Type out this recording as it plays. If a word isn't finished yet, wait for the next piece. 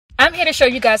I'm here to show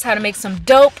you guys how to make some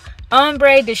dope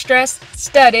ombre distressed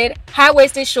studded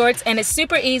high-waisted shorts, and it's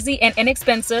super easy and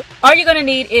inexpensive. All you're gonna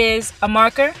need is a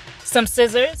marker, some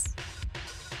scissors,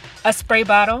 a spray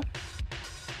bottle,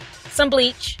 some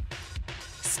bleach,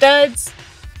 studs,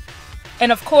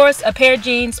 and of course a pair of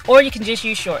jeans, or you can just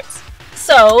use shorts.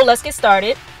 So let's get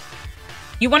started.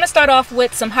 You want to start off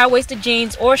with some high-waisted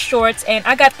jeans or shorts, and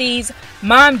I got these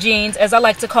mom jeans, as I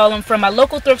like to call them, from my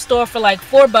local thrift store for like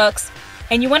 $4.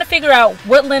 And you want to figure out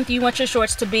what length you want your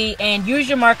shorts to be and use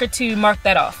your marker to mark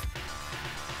that off.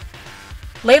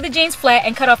 Lay the jeans flat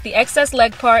and cut off the excess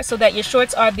leg part so that your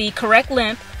shorts are the correct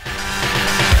length.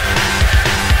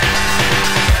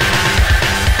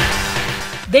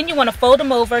 Then you want to fold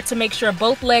them over to make sure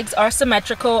both legs are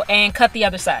symmetrical and cut the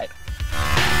other side.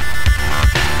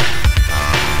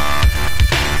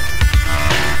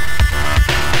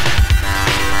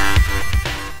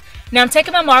 Now I'm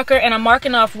taking my marker and I'm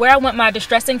marking off where I want my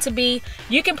distressing to be.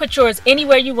 You can put yours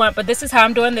anywhere you want, but this is how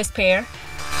I'm doing this pair.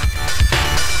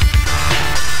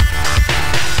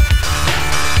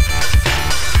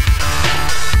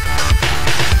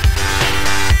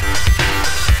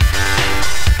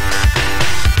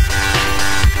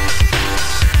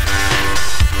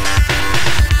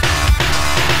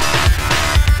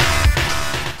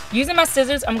 Using my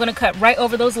scissors, I'm going to cut right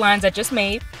over those lines I just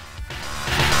made.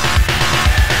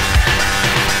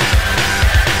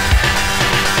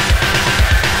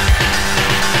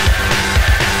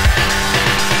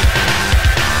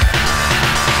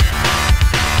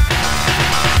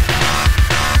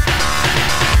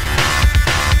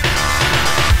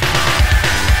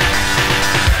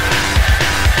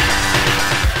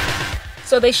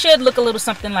 So they should look a little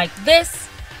something like this.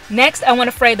 Next, I want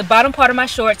to fray the bottom part of my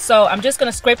shorts, so I'm just going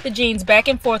to scrape the jeans back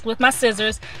and forth with my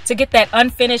scissors to get that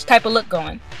unfinished type of look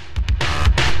going.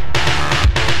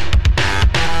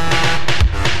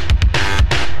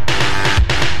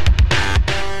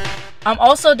 I'm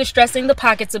also distressing the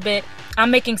pockets a bit.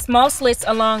 I'm making small slits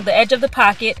along the edge of the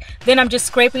pocket, then I'm just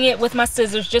scraping it with my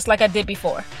scissors just like I did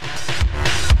before.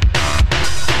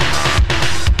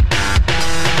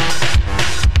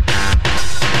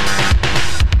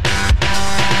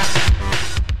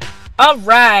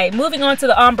 Alright, moving on to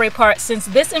the ombre part. Since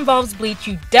this involves bleach,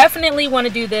 you definitely want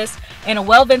to do this in a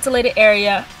well-ventilated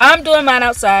area. I'm doing mine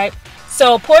outside.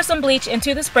 So pour some bleach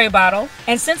into the spray bottle.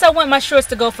 And since I want my shorts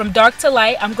to go from dark to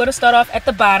light, I'm going to start off at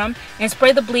the bottom and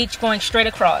spray the bleach going straight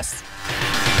across.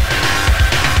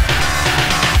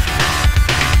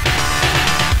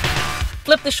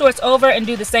 Flip the shorts over and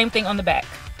do the same thing on the back.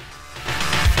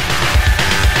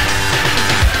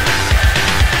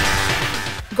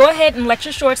 Go ahead and let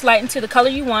your shorts lighten to the color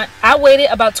you want. I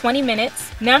waited about 20 minutes.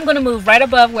 Now I'm going to move right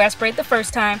above where I sprayed the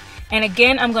first time. And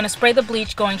again, I'm going to spray the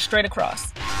bleach going straight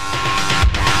across.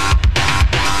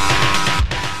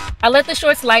 I let the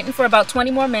shorts lighten for about 20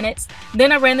 more minutes.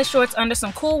 Then I ran the shorts under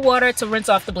some cool water to rinse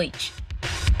off the bleach.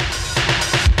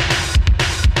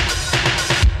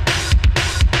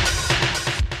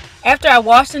 After I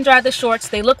washed and dried the shorts,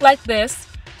 they look like this.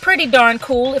 Pretty darn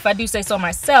cool, if I do say so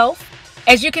myself.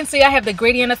 As you can see, I have the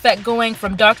gradient effect going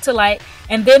from dark to light,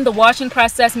 and then the washing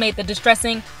process made the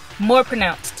distressing more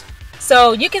pronounced.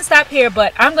 So you can stop here,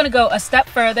 but I'm going to go a step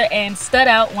further and stud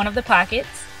out one of the pockets.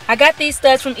 I got these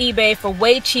studs from eBay for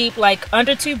way cheap, like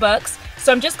under $2.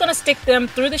 So I'm just going to stick them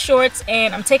through the shorts,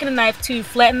 and I'm taking a knife to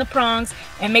flatten the prongs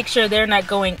and make sure they're not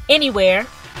going anywhere.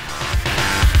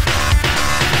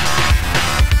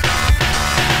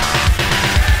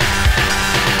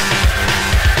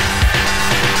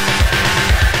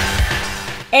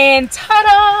 And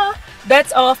ta-da!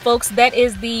 That's all, folks. That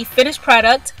is the finished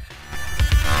product.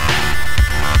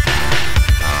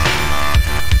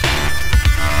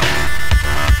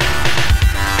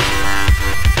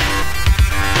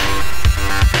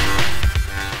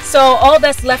 So all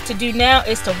that's left to do now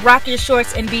is to rock your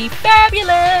shorts and be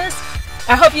fabulous.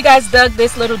 I hope you guys dug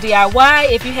this little DIY.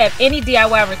 If you have any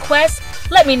DIY requests,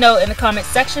 let me know in the comment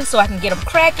section so I can get them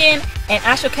cracking. And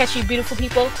I shall catch you beautiful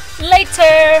people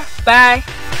later. Bye.